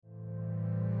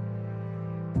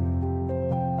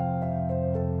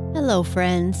Hello,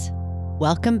 friends.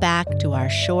 Welcome back to our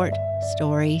short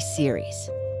story series.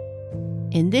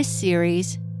 In this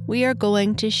series, we are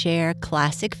going to share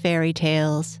classic fairy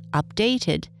tales,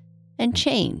 updated and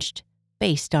changed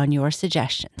based on your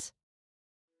suggestions.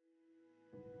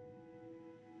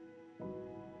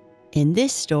 In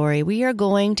this story, we are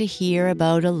going to hear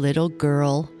about a little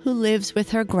girl who lives with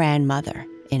her grandmother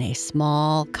in a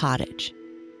small cottage.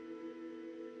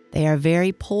 They are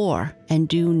very poor and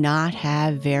do not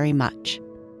have very much.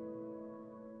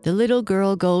 The little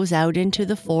girl goes out into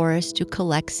the forest to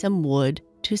collect some wood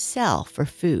to sell for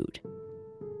food.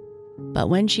 But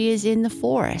when she is in the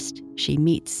forest, she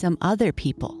meets some other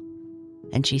people,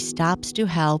 and she stops to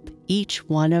help each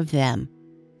one of them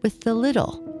with the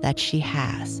little that she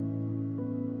has.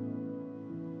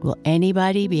 Will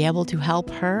anybody be able to help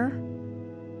her?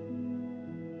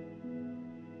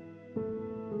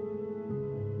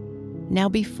 Now,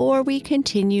 before we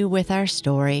continue with our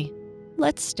story,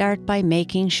 let's start by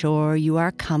making sure you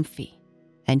are comfy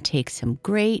and take some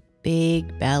great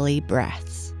big belly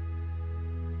breaths.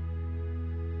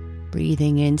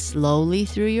 Breathing in slowly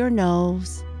through your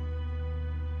nose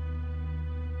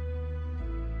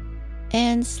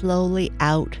and slowly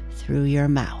out through your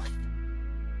mouth.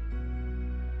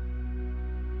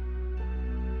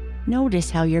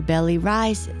 Notice how your belly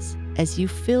rises as you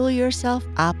fill yourself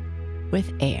up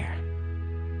with air.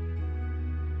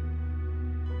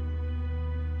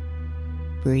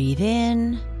 Breathe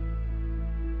in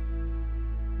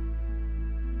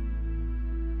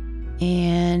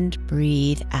and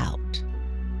breathe out.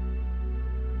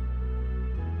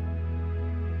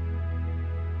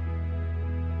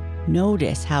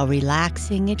 Notice how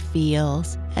relaxing it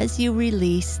feels as you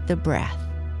release the breath.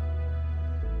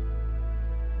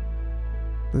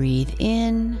 Breathe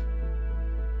in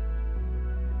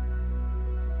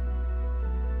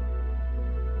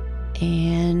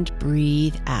and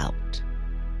breathe out.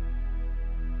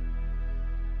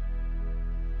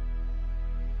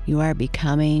 You are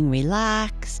becoming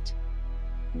relaxed,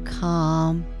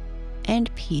 calm,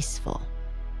 and peaceful.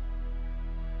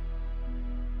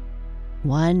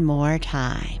 One more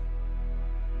time.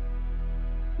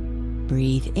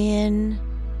 Breathe in,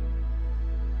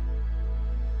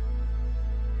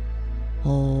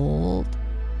 hold,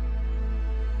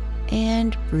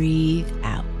 and breathe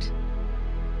out.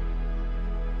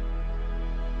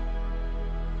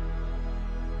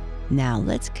 Now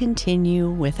let's continue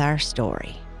with our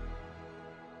story.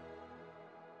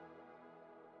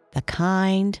 The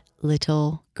Kind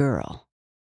Little Girl.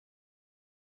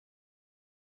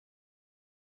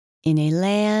 In a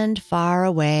land far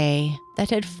away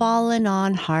that had fallen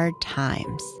on hard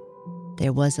times,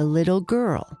 there was a little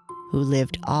girl who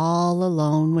lived all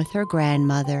alone with her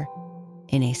grandmother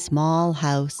in a small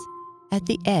house at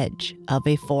the edge of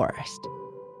a forest.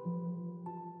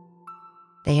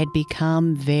 They had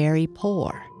become very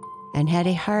poor and had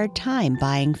a hard time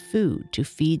buying food to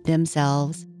feed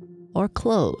themselves or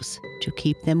clothes to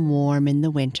keep them warm in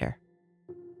the winter.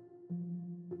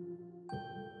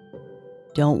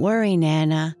 "Don't worry,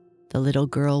 Nana," the little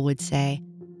girl would say.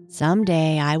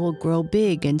 "Someday I will grow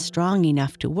big and strong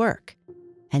enough to work,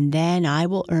 and then I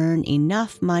will earn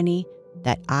enough money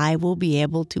that I will be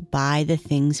able to buy the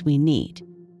things we need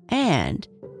and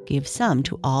give some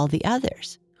to all the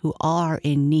others who are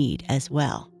in need as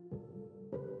well."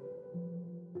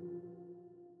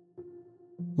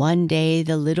 One day,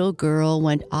 the little girl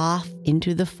went off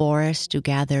into the forest to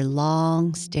gather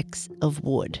long sticks of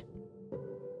wood.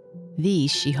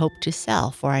 These she hoped to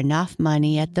sell for enough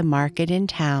money at the market in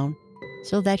town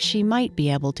so that she might be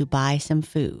able to buy some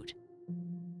food.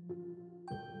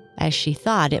 As she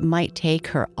thought it might take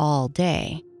her all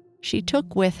day, she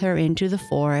took with her into the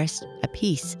forest a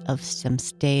piece of some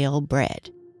stale bread,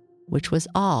 which was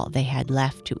all they had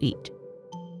left to eat.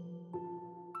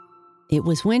 It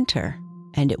was winter,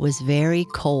 and it was very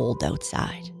cold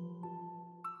outside.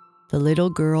 The little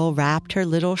girl wrapped her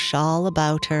little shawl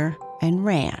about her and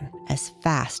ran as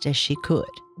fast as she could.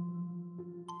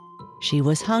 She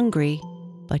was hungry,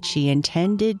 but she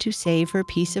intended to save her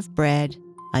piece of bread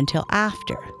until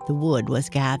after the wood was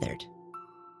gathered.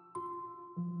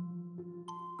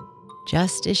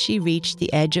 Just as she reached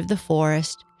the edge of the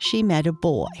forest, she met a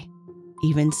boy,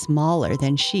 even smaller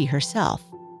than she herself,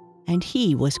 and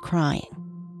he was crying.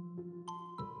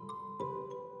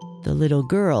 The little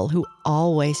girl, who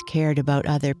always cared about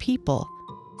other people,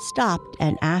 stopped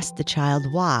and asked the child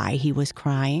why he was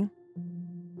crying.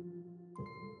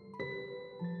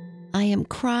 "I am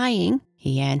crying,"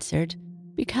 he answered,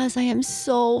 "because I am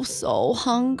so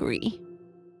hungry."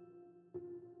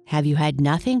 "Have you had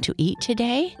nothing to eat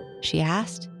today?" she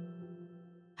asked.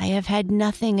 I have had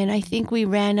nothing, and I think we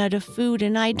ran out of food,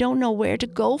 and I don't know where to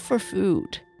go for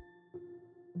food."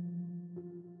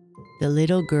 The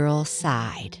little girl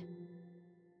sighed.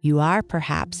 "You are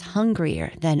perhaps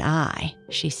hungrier than I,"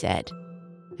 she said,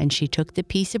 and she took the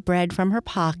piece of bread from her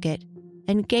pocket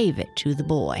and gave it to the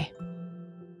boy.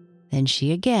 Then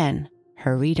she again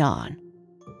hurried on.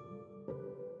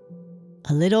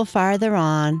 A little farther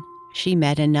on, she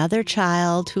met another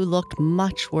child who looked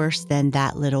much worse than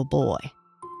that little boy.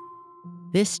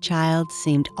 This child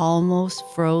seemed almost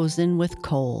frozen with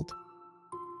cold.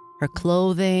 Her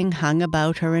clothing hung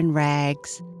about her in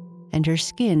rags, and her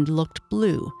skin looked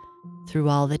blue through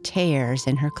all the tears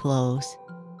in her clothes.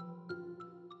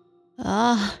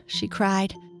 "Ah," she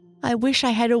cried, "I wish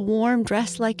I had a warm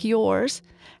dress like yours.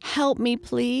 Help me,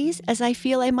 please, as I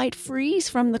feel I might freeze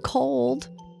from the cold."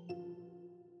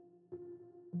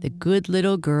 The good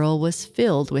little girl was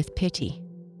filled with pity.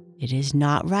 "It is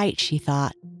not right," she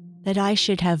thought, "that I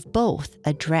should have both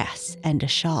a dress and a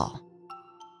shawl.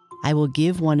 I will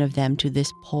give one of them to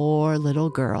this poor little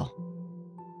girl."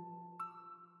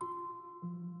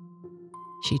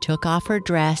 She took off her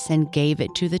dress and gave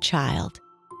it to the child,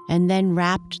 and then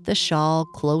wrapped the shawl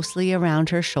closely around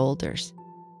her shoulders.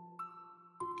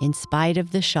 In spite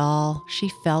of the shawl, she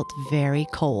felt very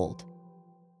cold.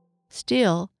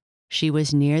 Still, she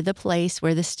was near the place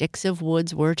where the sticks of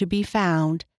wood were to be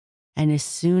found, and as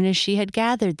soon as she had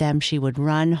gathered them, she would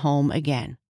run home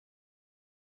again.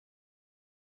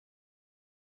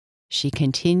 She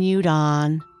continued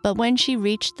on, but when she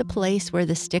reached the place where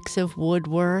the sticks of wood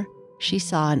were, she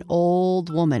saw an old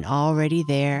woman already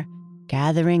there,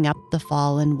 gathering up the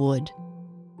fallen wood.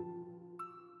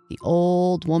 The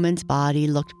old woman's body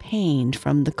looked pained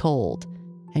from the cold,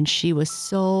 and she was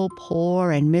so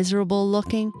poor and miserable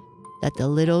looking that the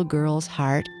little girl's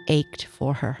heart ached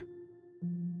for her.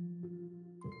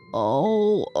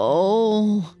 "Oh,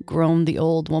 oh," groaned the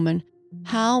old woman,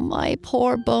 "how my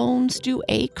poor bones do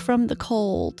ache from the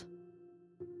cold."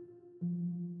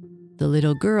 The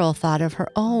little girl thought of her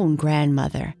own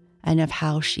grandmother and of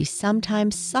how she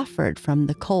sometimes suffered from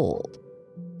the cold,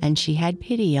 and she had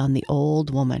pity on the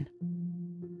old woman.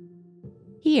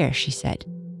 "Here," she said,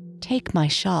 "take my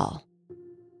shawl."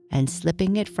 And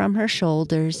slipping it from her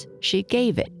shoulders, she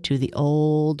gave it to the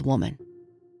old woman.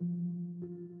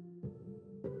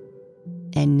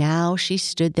 And now she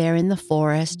stood there in the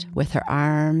forest with her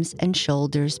arms and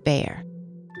shoulders bare,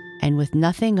 and with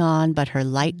nothing on but her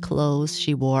light clothes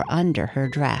she wore under her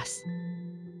dress.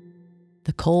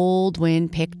 The cold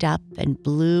wind picked up and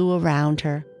blew around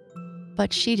her,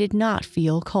 but she did not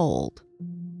feel cold.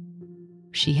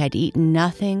 She had eaten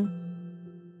nothing,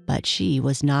 but she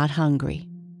was not hungry.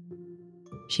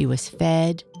 She was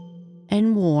fed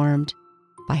and warmed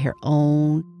by her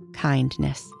own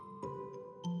kindness.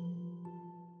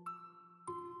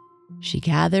 She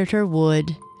gathered her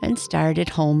wood and started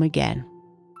home again.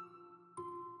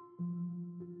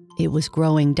 It was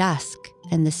growing dusk,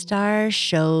 and the stars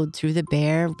showed through the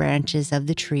bare branches of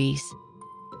the trees.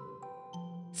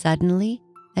 Suddenly,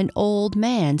 an old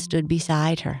man stood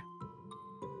beside her.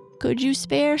 "Could you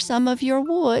spare some of your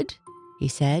wood?" he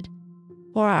said,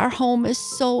 "for our home is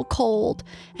so cold,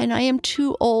 and I am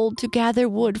too old to gather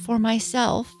wood for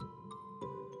myself."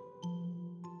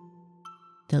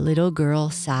 The little girl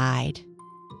sighed.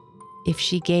 If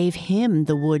she gave him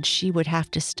the wood, she would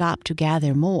have to stop to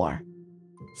gather more.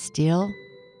 Still,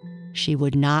 she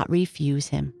would not refuse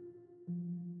him.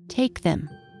 "Take them,"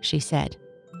 she said.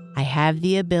 "I have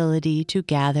the ability to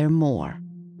gather more."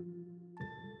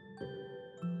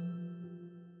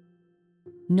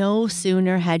 No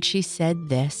sooner had she said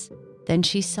this than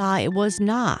she saw it was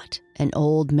not an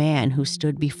old man who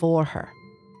stood before her,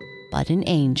 but an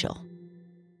angel.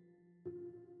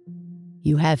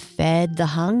 "You have fed the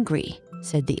hungry,"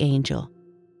 said the angel.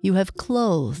 "You have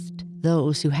clothed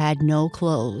those who had no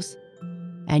clothes,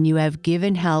 and you have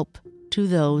given help to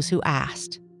those who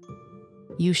asked.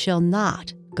 You shall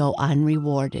not go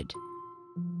unrewarded."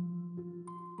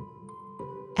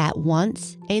 At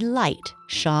once a light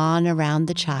shone around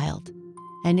the child,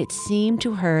 and it seemed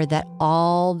to her that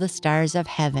all the stars of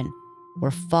heaven were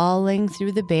falling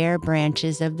through the bare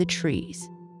branches of the trees.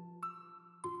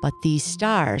 But these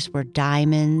stars were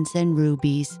diamonds and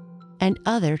rubies and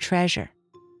other treasure.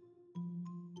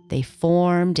 They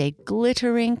formed a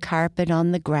glittering carpet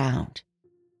on the ground.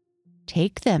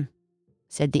 "Take them,"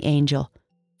 said the angel,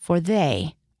 "for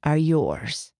they are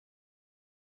yours."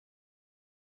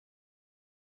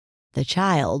 The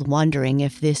child, wondering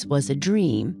if this was a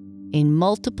dream, in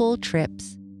multiple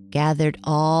trips gathered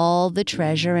all the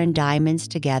treasure and diamonds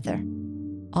together,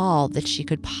 all that she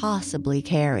could possibly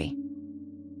carry.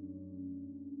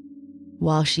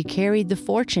 While she carried the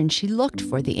fortune, she looked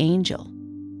for the angel,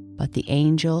 but the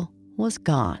angel was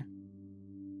gone.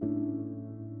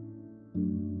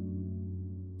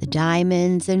 The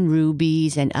diamonds and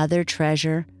rubies and other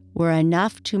treasure were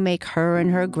enough to make her and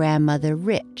her grandmother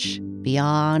rich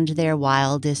beyond their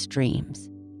wildest dreams.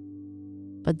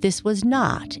 But this was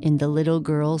not in the little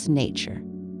girl's nature.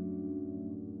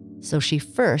 So she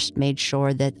first made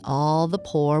sure that all the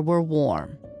poor were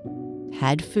warm,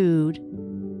 had food,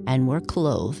 and were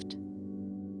clothed.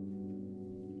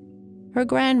 Her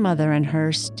grandmother and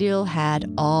her still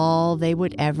had all they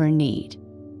would ever need,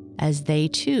 as they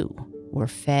too were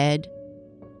fed,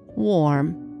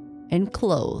 warm, and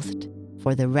clothed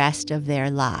for the rest of their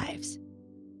lives,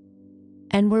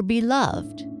 and were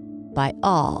beloved by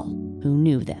all who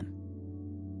knew them.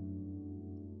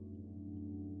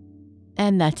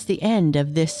 And that's the end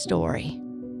of this story.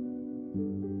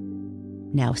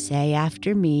 Now say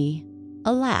after me,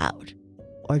 aloud,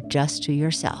 or just to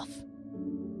yourself.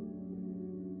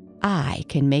 I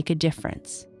can make a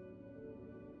difference.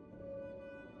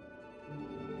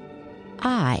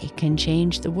 I can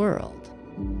change the world.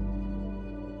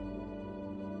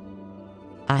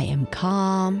 I am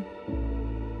calm,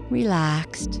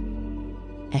 relaxed,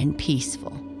 and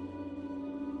peaceful.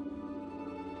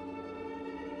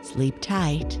 Sleep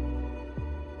tight.